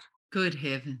like that. Good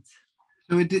heavens.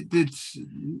 So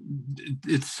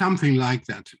it's something like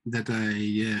that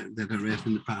I read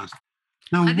in the past.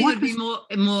 Now, I think it would be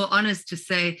more honest to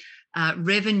say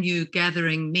revenue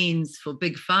gathering means for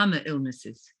big pharma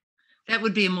illnesses. That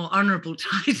would be a more honorable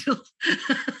title.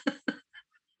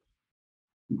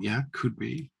 Yeah, could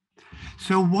be.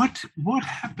 So what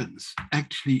happens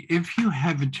actually if you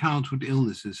have a childhood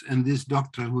illnesses, and this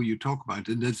doctor who you talk about,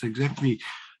 and that's exactly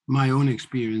my own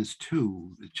experience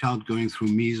too, a child going through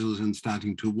measles and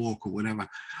starting to walk or whatever.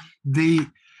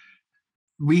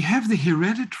 We have the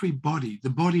hereditary body,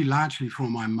 the body largely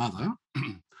from my mother.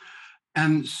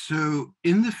 And so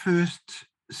in the first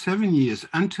 7 years,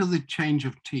 until the change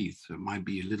of teeth, so it might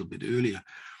be a little bit earlier,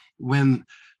 when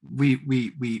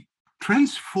we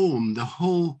transform the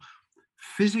whole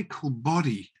physical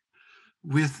body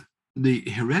with the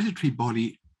hereditary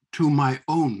body to my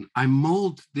own. I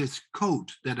mold this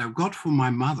coat that I've got from my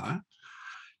mother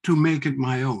to make it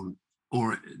my own,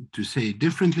 or to say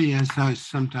differently, as I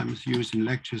sometimes use in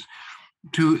lectures,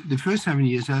 to the first 7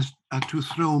 years as to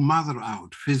throw mother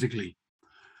out physically.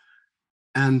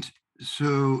 And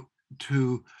so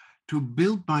to to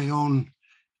build my own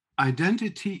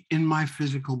identity in my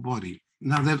physical body.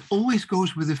 Now, that always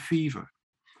goes with a fever.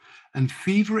 And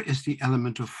fever is the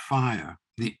element of fire,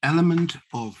 the element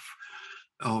of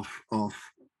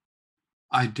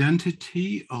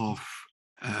identity, of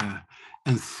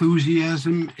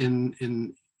enthusiasm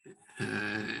in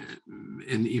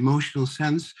emotional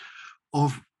sense,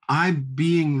 of I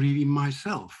being really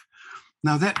myself.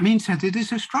 Now, that means that it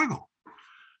is a struggle.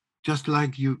 Just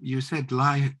like you said,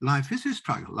 life is a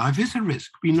struggle. Life is a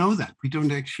risk. We know that. We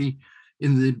don't actually,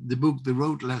 in the book, The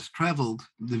Road Less Traveled,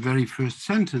 the very first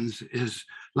sentence is,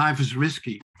 life is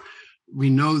risky.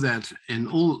 We know that in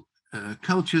all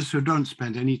cultures, so don't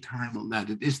spend any time on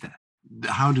that. It is that.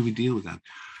 How do we deal with that?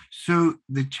 So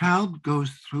the child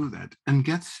goes through that and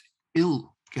gets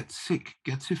ill, gets sick,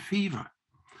 gets a fever.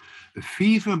 A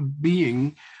fever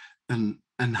being an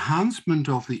enhancement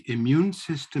of the immune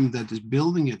system that is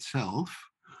building itself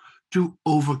to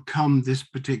overcome this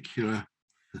particular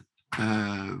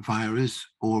virus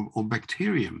or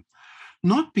bacterium.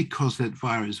 Not because that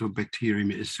virus or bacterium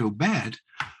is so bad,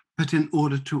 but in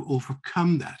order to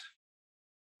overcome that.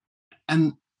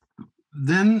 And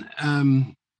then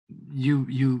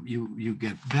you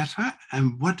get better.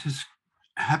 And what is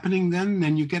happening then?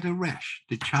 Then you get a rash.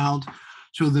 The child,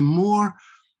 so the more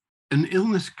an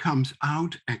illness comes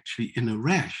out actually in a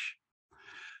rash,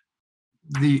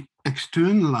 the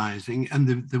externalizing, and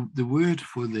the word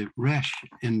for the rash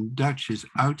in Dutch is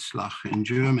Uitslag, in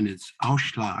German it's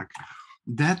Ausschlag,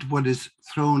 that what is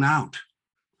thrown out.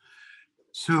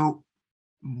 So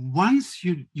once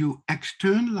you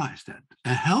externalize that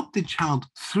and help the child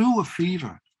through a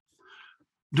fever,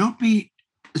 don't be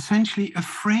essentially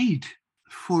afraid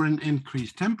for an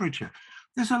increased temperature.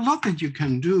 There's a lot that you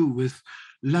can do with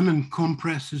lemon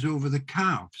compresses over the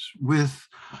calves, with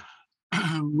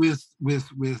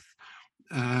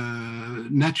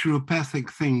naturopathic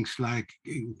things like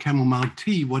chamomile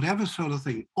tea, whatever sort of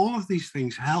thing. All of these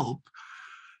things help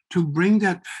to bring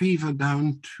that fever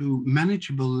down to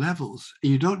manageable levels.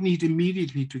 You don't need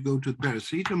immediately to go to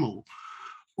paracetamol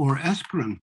or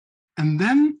aspirin. And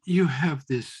then you have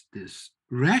this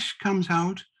rash comes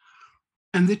out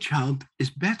and the child is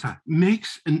better,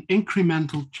 makes an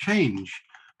incremental change,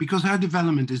 because our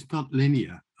development is not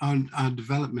linear. Our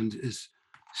development is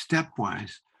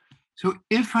stepwise. So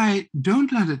if I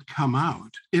don't let it come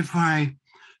out, if I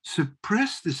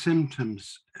suppress the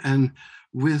symptoms and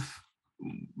with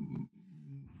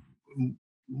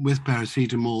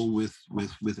paracetamol,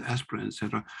 with aspirin,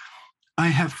 etc., I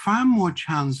have far more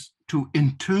chance to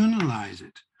internalize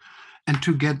it and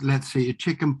to get, let's say, a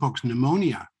chickenpox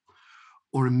pneumonia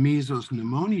or a measles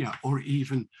pneumonia or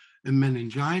even a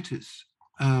meningitis.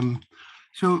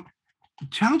 So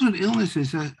childhood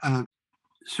illnesses are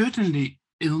certainly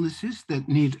illnesses that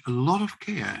need a lot of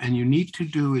care, and you need to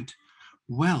do it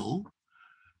well.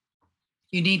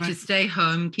 You need to stay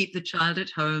home, keep the child at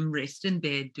home, rest in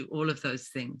bed, do all of those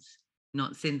things,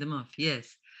 not send them off.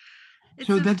 Yes.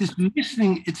 So that is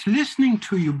listening. It's listening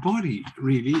to your body,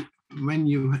 really, when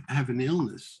you have an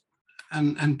illness,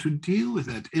 and to deal with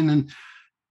that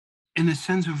in a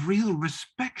sense of real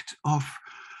respect of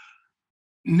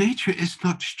nature is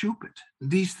not stupid.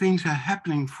 These things are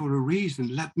happening for a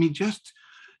reason. Let me just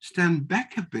stand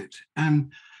back a bit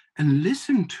and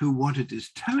listen to what it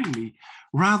is telling me,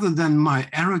 rather than my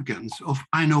arrogance of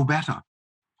I know better.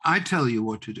 I tell you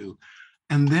what to do.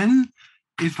 And then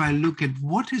if I look at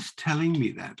what is telling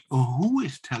me that, or who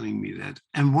is telling me that,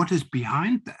 and what is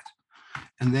behind that,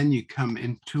 and then you come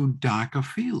into darker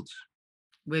fields.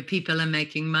 Where people are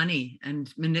making money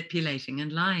and manipulating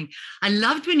and lying. I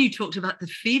loved when you talked about the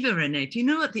fever, René. Do you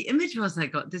know what the image was I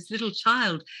got? This little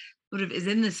child sort of is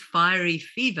in this fiery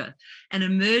fever and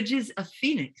emerges a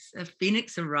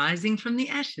phoenix arising from the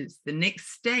ashes. The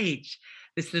next stage,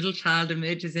 this little child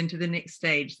emerges into the next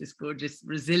stage, this gorgeous,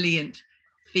 resilient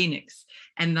phoenix.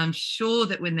 And I'm sure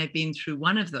that when they've been through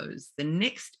one of those, the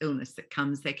next illness that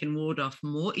comes, they can ward off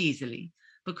more easily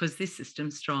because this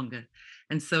system's stronger.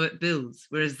 And so it builds.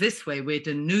 Whereas this way, we're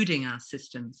denuding our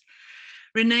systems.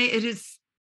 René, it is...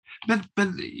 But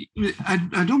I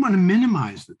don't want to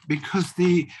minimize it, because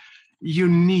you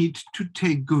need to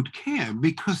take good care,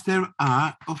 because there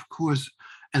are, of course,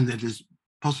 and that is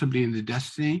possibly in the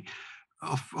destiny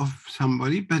of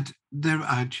somebody, but there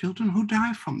are children who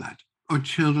die from that, or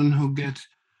children who get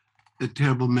a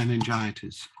terrible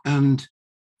meningitis. And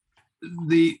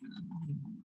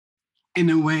in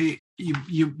a way,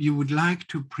 you would like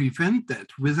to prevent that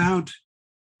without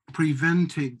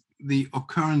preventing the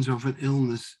occurrence of an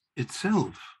illness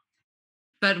itself.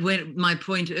 But my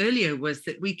point earlier was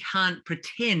that we can't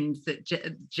pretend that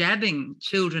jabbing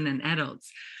children and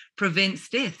adults prevents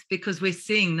death, because we're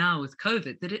seeing now with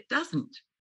COVID that it doesn't.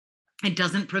 It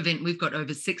doesn't prevent. We've got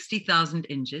over 60,000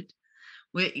 injured.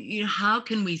 How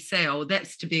can we say, oh,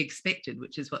 that's to be expected,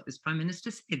 which is what this Prime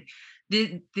Minister said?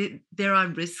 There are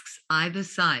risks either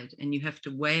side, and you have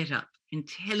to weigh it up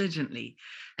intelligently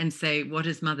and say, what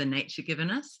has Mother Nature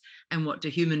given us and what do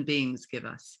human beings give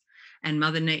us? And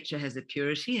Mother Nature has a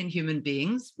purity, and human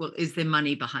beings, well, is there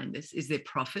money behind this? Is there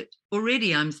profit?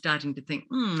 Already I'm starting to think,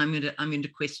 I'm going to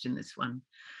question this one.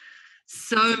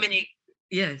 So many,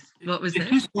 yes, what was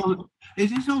that?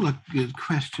 It is all a good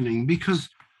questioning, because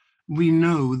we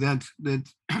know that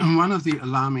one of the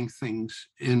alarming things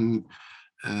in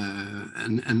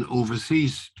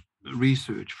overseas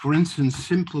research, for instance,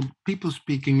 simple people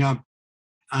speaking up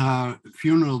are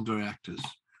funeral directors,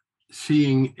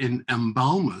 seeing in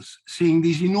embalmers, seeing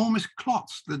these enormous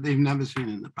clots that they've never seen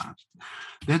in the past.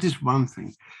 That is one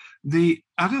thing. The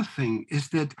other thing is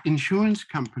that insurance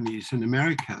companies in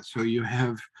America, so you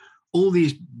have all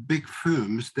these big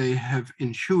firms, they have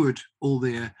insured all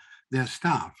their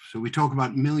staff. So we talk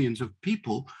about millions of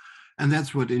people, and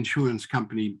that's what insurance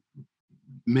companies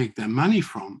make their money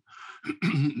from.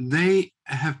 They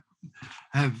have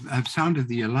sounded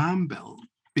the alarm bell,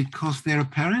 because there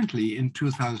apparently in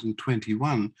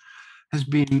 2021 has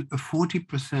been a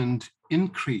 40%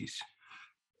 increase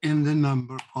in the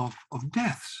number of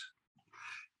deaths.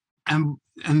 And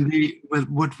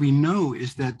what we know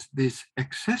is that this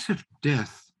excessive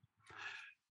death,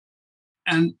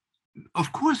 and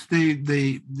of course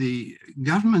the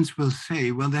governments will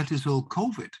say, well, that is all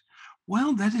COVID.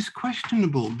 Well, that is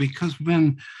questionable, because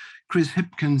when Chris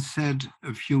Hipkins said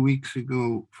a few weeks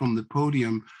ago from the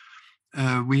podium,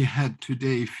 we had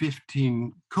today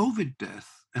 15 COVID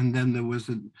deaths, and then there was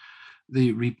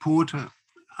the reporter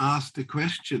asked the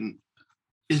question,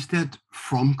 is that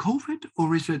from COVID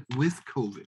or is it with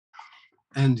COVID?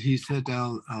 And he said,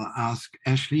 I'll ask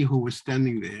Ashley, who was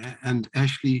standing there. And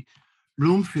Ashley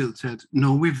Bloomfield said,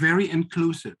 no, we're very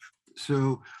inclusive.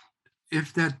 So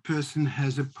if that person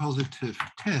has a positive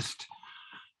test,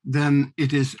 then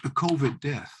it is a COVID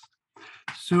death.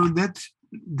 So that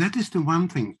is the one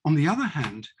thing. On the other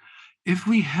hand, if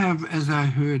we have, as I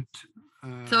heard...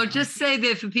 so I'll just say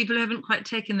there, for people who haven't quite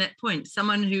taken that point,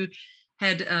 someone who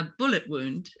had a bullet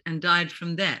wound and died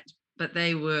from that, but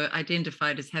they were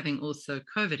identified as having also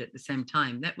COVID at the same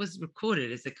time. That was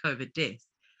recorded as a COVID death.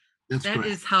 That correct.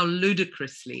 Is how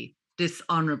ludicrously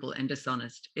dishonorable and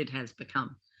dishonest it has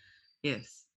become.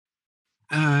 Yes.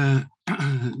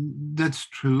 That's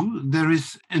true. There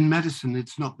is, in medicine,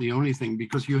 it's not the only thing,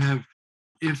 because you have,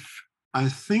 if a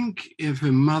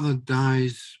mother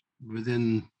dies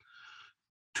within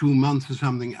 2 months or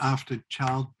something after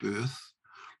childbirth,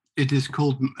 it is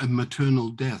called a maternal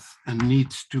death and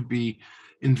needs to be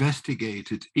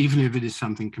investigated, even if it is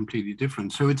something completely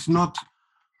different. So it's not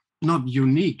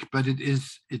unique, but it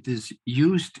is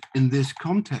used in this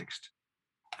context.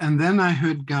 And then I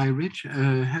heard Guy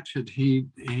Hatchett,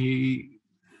 he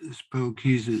spoke,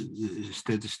 he's a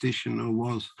statistician, or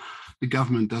was, the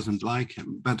government doesn't like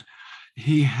him, but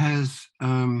he has,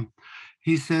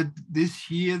 he said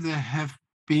this year there have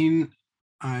been,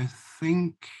 I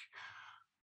think,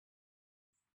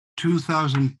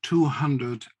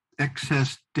 2,200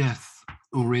 excess deaths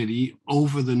already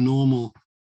over the normal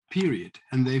period.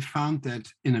 And they found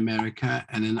that in America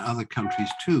and in other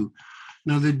countries too.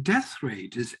 Now, the death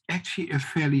rate is actually a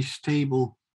fairly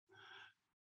stable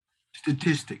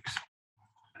statistics.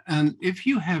 And if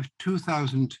you have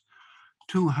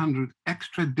 2,200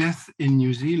 extra deaths in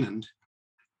New Zealand,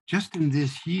 just in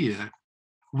this year,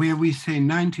 where we say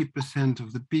 90%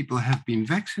 of the people have been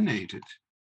vaccinated,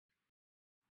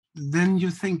 then you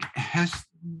think,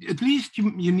 at least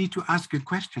you need to ask a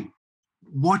question.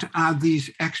 What are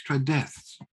these extra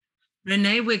deaths?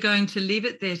 René, we're going to leave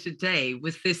it there today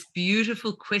with this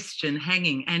beautiful question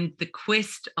hanging, and the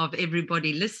quest of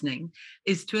everybody listening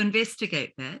is to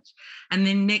investigate that. And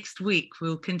then next week,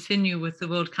 we'll continue with the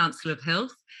World Council of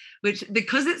Health, which,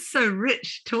 because it's so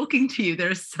rich talking to you, there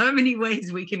are so many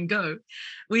ways we can go.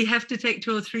 We have to take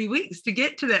 2 or 3 weeks to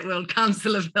get to that World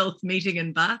Council of Health meeting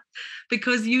in Bath,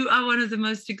 because you are one of the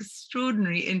most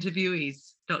extraordinary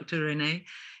interviewees, Dr. René.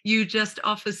 You just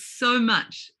offer so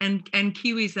much, and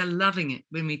Kiwis are loving it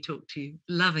when we talk to you,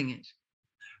 loving it.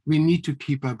 We need to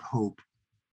keep up hope.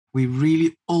 We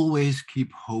really always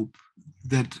keep hope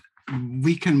that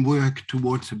we can work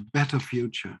towards a better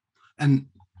future, and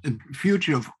a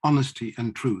future of honesty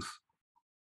and truth.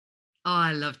 Oh,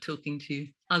 I love talking to you.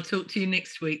 I'll talk to you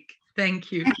next week.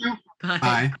 Thank you. Thank you. Bye.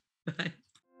 Bye. Bye.